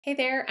Hey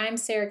there, I'm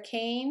Sarah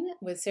Kane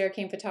with Sarah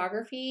Kane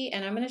Photography,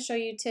 and I'm going to show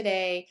you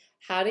today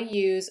how to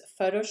use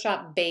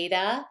Photoshop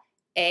Beta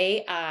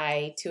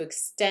AI to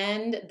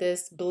extend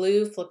this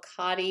blue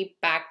Flicati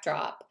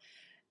backdrop.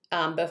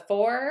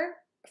 Before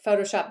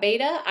Photoshop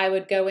Beta, I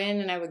would go in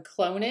and I would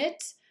clone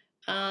it.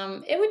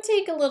 It would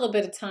take a little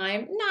bit of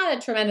time, not a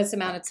tremendous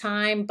amount of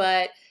time,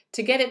 but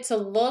to get it to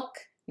look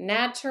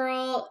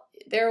natural,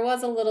 there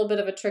was a little bit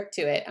of a trick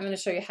to it. I'm going to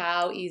show you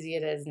how easy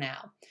it is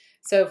now.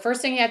 So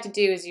first thing you have to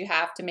do is you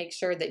have to make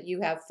sure that you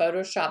have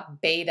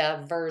Photoshop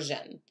Beta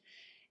version.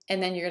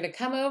 And then you're going to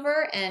come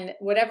over and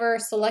whatever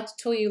select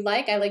tool you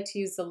like, I like to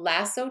use the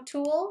lasso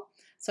tool.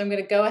 So I'm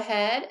going to go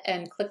ahead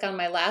and click on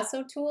my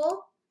lasso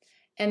tool.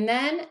 And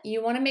then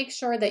you want to make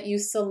sure that you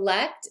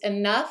select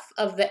enough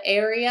of the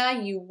area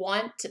you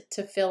want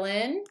to fill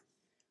in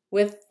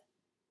with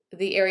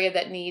the area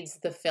that needs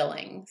the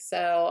filling.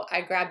 So I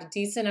grabbed a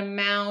decent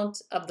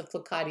amount of the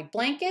Flicati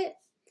blanket,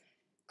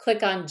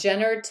 click on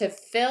Generative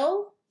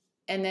Fill,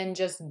 and then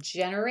just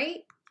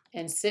generate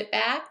and sit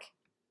back,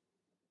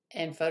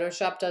 and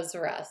Photoshop does the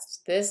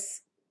rest.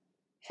 This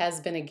has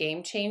been a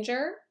game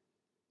changer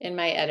in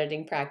my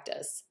editing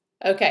practice.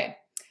 Okay,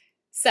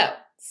 so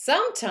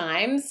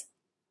sometimes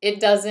it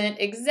doesn't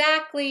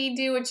exactly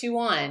do what you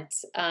want.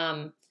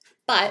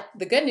 But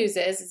the good news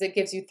is it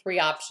gives you three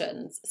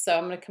options. So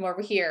I'm going to come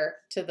over here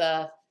to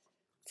the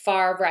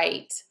far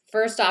right.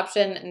 First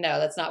option, no,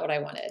 that's not what I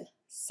wanted.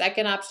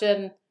 Second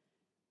option,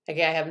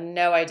 okay, I have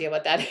no idea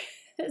what that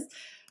is.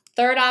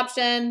 Third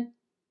option,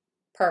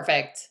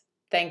 perfect,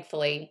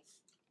 thankfully.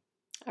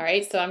 All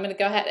right, so I'm going to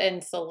go ahead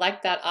and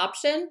select that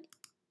option.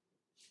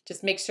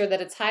 Just make sure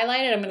that it's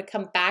highlighted. I'm going to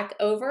come back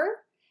over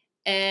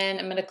and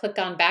I'm going to click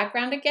on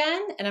background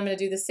again, and I'm going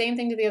to do the same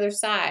thing to the other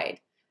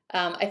side.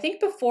 I think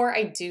before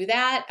I do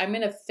that, I'm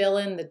going to fill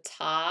in the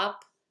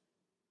top.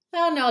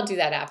 Well, no, I'll do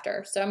that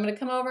after. So I'm going to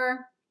come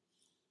over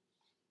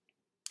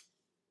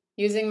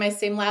using my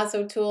same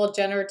lasso tool,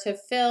 generative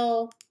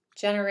fill,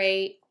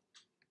 generate,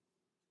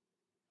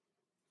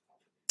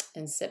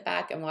 and sit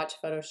back and watch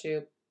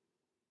Photoshop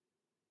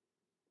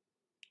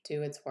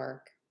do its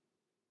work.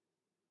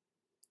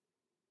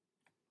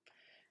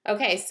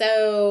 Okay,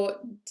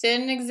 so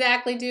didn't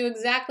exactly do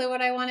exactly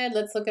what I wanted.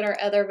 Let's look at our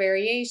other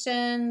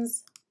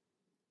variations.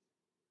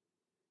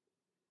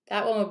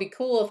 That one would be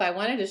cool if I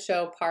wanted to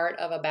show part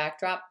of a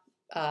backdrop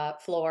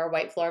floor,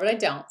 white floor, but I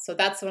don't. So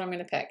that's what I'm going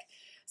to pick.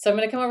 So I'm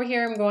going to come over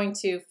here. I'm going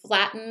to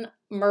flatten,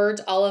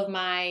 merge all of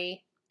my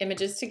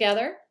images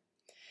together.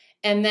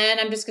 And then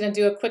I'm just going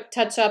to do a quick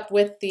touch up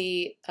with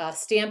the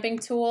stamping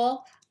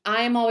tool.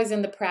 I am always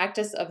in the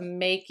practice of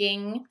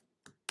making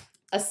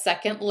a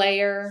second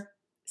layer.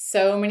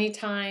 So many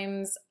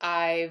times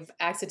I've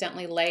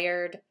accidentally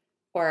layered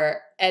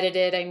or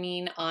edited,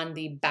 on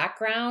the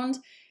background.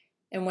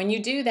 And when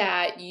you do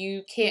that,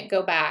 you can't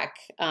go back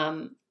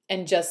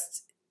and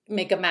just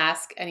make a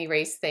mask and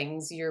erase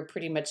things. You're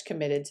pretty much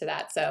committed to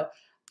that. So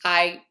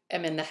I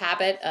am in the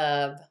habit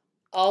of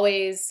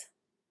always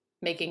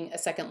making a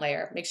second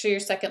layer. Make sure your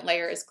second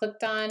layer is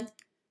clicked on.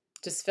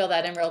 Just fill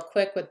that in real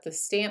quick with the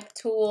stamp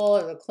tool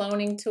or the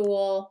cloning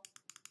tool.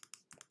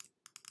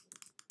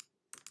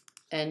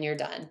 And you're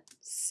done.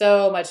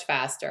 So much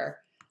faster.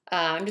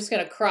 I'm just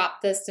going to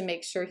crop this to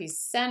make sure he's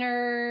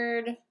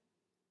centered.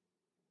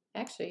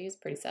 Actually, he's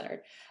pretty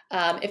centered.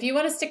 If you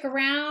want to stick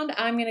around,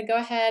 I'm going to go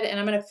ahead and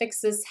I'm going to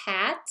fix this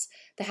hat.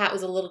 The hat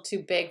was a little too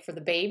big for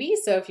the baby,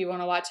 so if you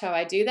want to watch how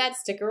I do that,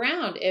 stick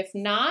around. If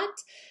not,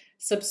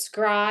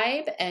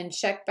 subscribe and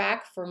check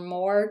back for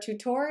more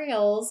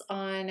tutorials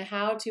on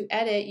how to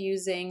edit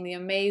using the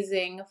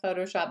amazing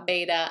Photoshop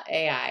Beta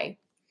AI.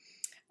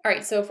 All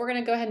right, so if we're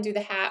going to go ahead and do the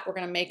hat, we're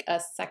going to make a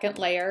second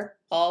layer.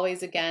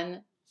 Always,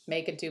 again,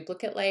 make a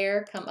duplicate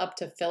layer, come up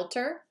to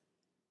Filter,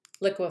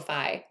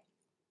 Liquify.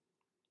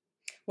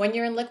 When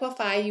you're in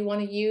Liquify, you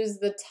want to use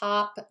the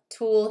top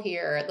tool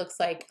here. It looks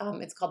like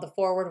it's called the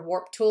Forward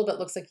Warp tool, but it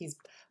looks like he's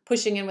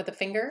pushing in with a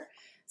finger.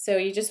 So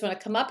you just want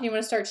to come up and you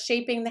want to start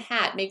shaping the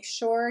hat. Make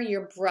sure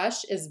your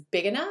brush is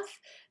big enough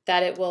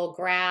that it will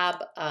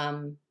grab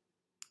the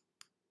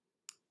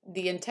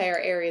entire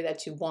area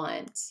that you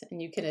want,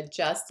 and you can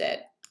adjust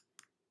it.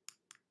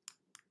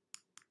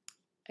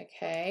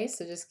 Okay,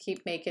 so just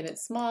keep making it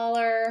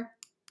smaller.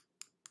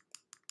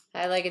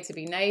 I like it to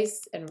be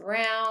nice and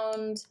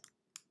round.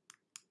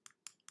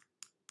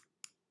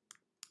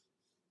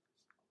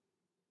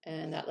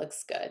 And that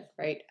looks good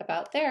right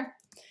about there.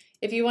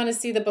 If you want to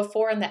see the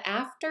before and the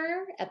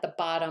after, at the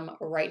bottom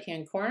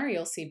right-hand corner,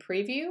 you'll see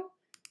preview.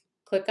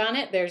 Click on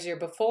it. There's your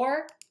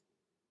before.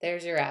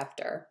 There's your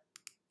after.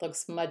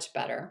 Looks much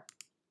better.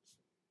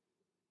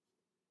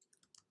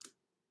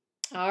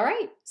 All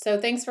right, so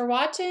thanks for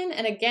watching.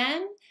 And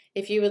again,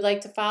 if you would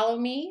like to follow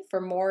me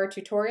for more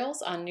tutorials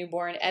on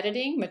newborn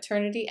editing,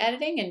 maternity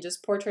editing, and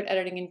just portrait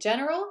editing in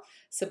general,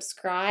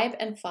 subscribe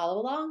and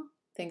follow along.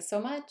 Thanks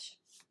so much.